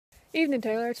Evening,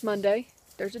 Taylor. It's Monday.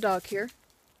 There's a dog here.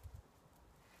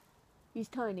 He's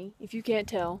tiny, if you can't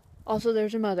tell. Also,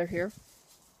 there's a mother here.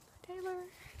 Taylor.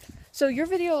 So your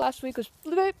video last week was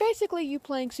basically you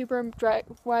playing Super Amazing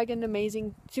Wagon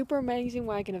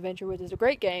Adventure, which is a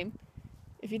great game.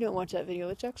 If you didn't watch that video,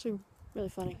 it's actually really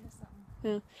funny.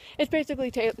 Yeah. It's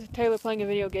basically Taylor playing a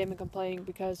video game and complaining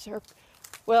because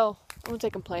well, I won't say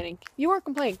complaining. You weren't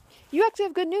complaining. You actually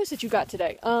have good news that you got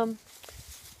today.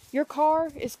 Her car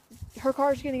is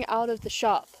getting out of the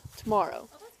shop tomorrow.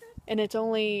 Oh, that's good. And it's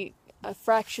only a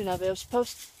fraction of it. It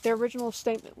was their original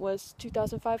statement was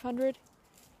 2,500.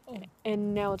 Oh.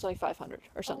 And now it's like 500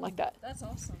 or something like that. That's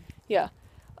awesome. Yeah.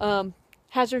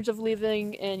 Hazards of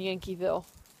living in Yankeeville.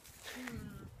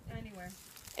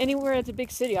 Anywhere at the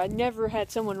big city. I never had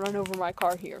someone run over my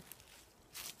car here.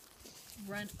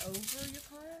 Run over your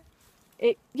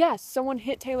car? Yes, someone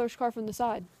hit Taylor's car from the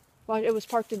side while it was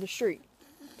parked in the street.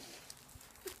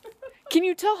 Can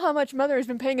you tell how much Mother has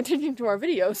been paying attention to our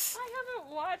videos? I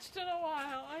haven't watched in a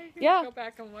while. I can go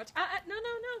back and watch.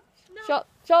 No.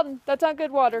 Sheldon, that's not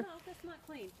good water. No, that's not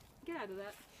clean. Get out of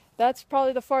that. That's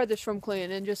probably the farthest from clean,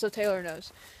 and just so Taylor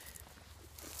knows.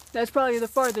 That's probably the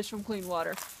farthest from clean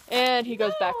water. And he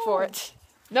goes back for it.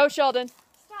 No, Sheldon.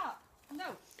 Stop.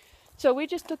 No. So we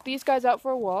just took these guys out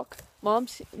for a walk. Mom,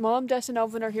 Des, and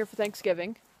Elvin are here for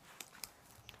Thanksgiving.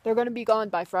 They're going to be gone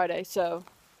by Friday, so...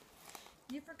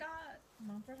 You forgot.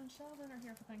 Mumford and Sheldon are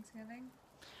here for Thanksgiving.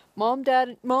 Mom,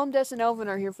 Des, and Elvin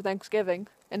are here for Thanksgiving,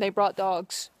 and they brought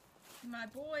dogs. My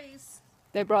boys.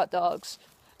 They brought dogs.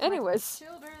 Anyways. My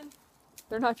children.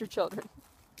 They're not your children.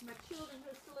 My children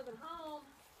who still live at home.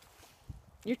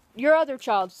 Your other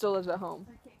child still lives at home.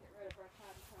 I can't get rid of our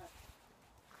habitat.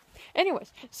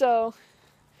 Anyways, so...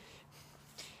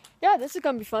 Yeah, this is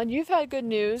going to be fun. You've had good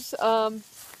news.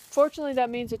 Fortunately, that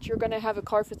means that you're going to have a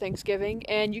car for Thanksgiving,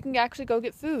 and you can actually go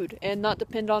get food and not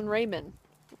depend on ramen.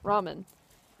 Ramen?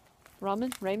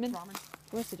 Ramen?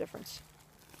 What's the difference?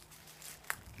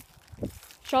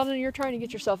 Sheldon, you're trying to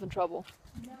get yourself in trouble.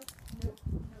 No.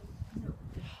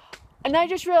 And I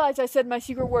just realized I said my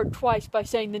secret word twice by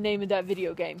saying the name of that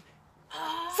video game.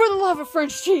 For the love of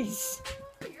French cheese!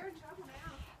 You're in trouble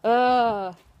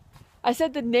now. I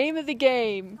said the name of the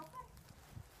game.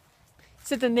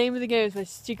 Said the name of the game is my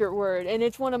secret word, and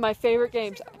it's one of my favorite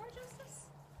games.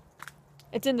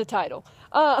 It's in the title.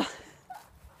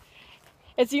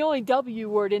 It's the only W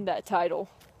word in that title.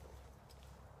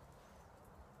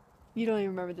 You don't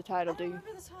even remember the title, do you? I don't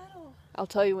remember the title. I'll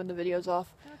tell you when the video's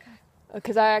off. Okay.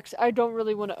 Because I don't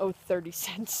really want to owe 30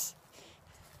 cents.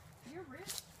 You're rich.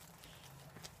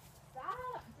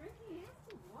 Stop drinking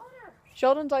nasty water.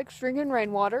 Sheldon likes drinking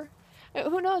rainwater.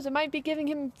 Who knows? It might be giving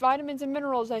him vitamins and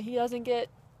minerals that he doesn't get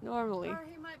normally. Or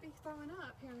he might be throwing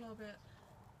up here in a little bit.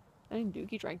 I think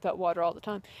Dookie drank that water all the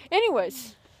time.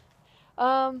 Anyways,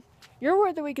 your word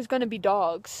of the week is going to be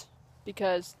dogs,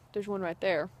 because there's one right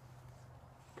there.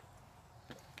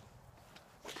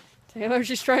 Taylor's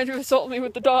just trying to assault me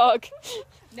with the dog.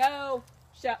 No.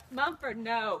 Mumford,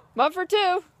 no. Mumford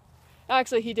too.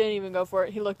 Actually, he didn't even go for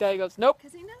it. He looked at it and goes, nope.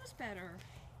 Because he knows better.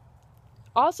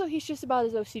 Also, he's just about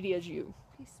as OCD as you.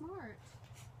 He's smart.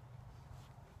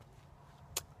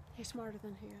 He's smarter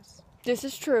than he is. This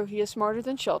is true. He is smarter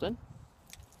than Sheldon.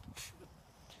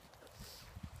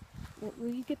 Will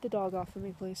you get the dog off of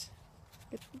me, please?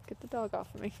 Get the dog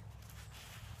off of me.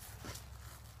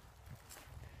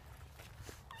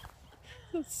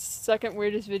 That's the second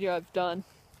weirdest video I've done.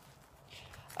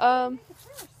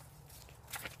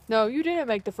 No, you didn't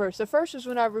make the first. The first was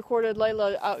when I recorded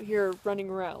Layla out here running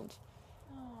around.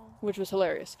 Which was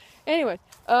hilarious. Anyway,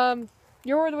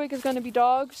 your word of the week is going to be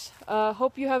dogs.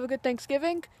 Hope you have a good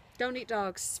Thanksgiving. Don't eat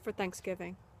dogs for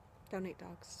Thanksgiving. Don't eat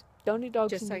dogs. Don't eat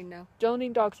dogs. Just say no. Don't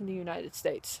eat dogs in the United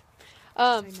States.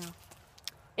 Just say no.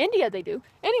 India, they do.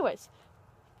 Anyways.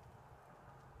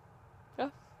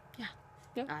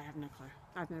 Yeah. I have no clue.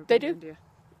 I've never They been do? to India.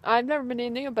 I've never been to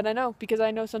India, but I know because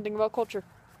I know something about culture.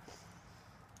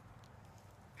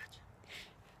 Gotcha.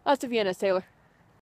 Lots of Viennas, Taylor.